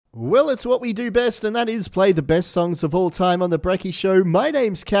Well, it's what we do best, and that is play the best songs of all time on The Brekkie Show. My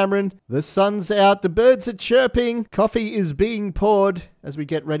name's Cameron. The sun's out, the birds are chirping, coffee is being poured as we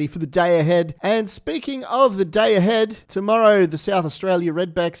get ready for the day ahead. And speaking of the day ahead, tomorrow the South Australia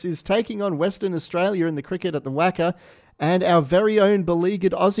Redbacks is taking on Western Australia in the cricket at the Wacker. And our very own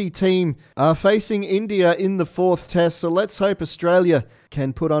beleaguered Aussie team are facing India in the fourth test. So let's hope Australia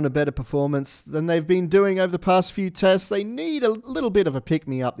can put on a better performance than they've been doing over the past few tests. They need a little bit of a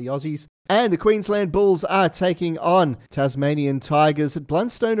pick-me-up, the Aussies. And the Queensland Bulls are taking on Tasmanian Tigers at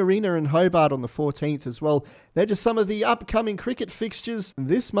Blundstone Arena in Hobart on the 14th as well. They're just some of the upcoming cricket fixtures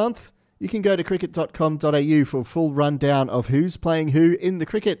this month. You can go to cricket.com.au for a full rundown of who's playing who in the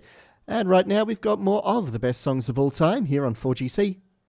cricket. And right now we've got more of the best songs of all time here on 4GC.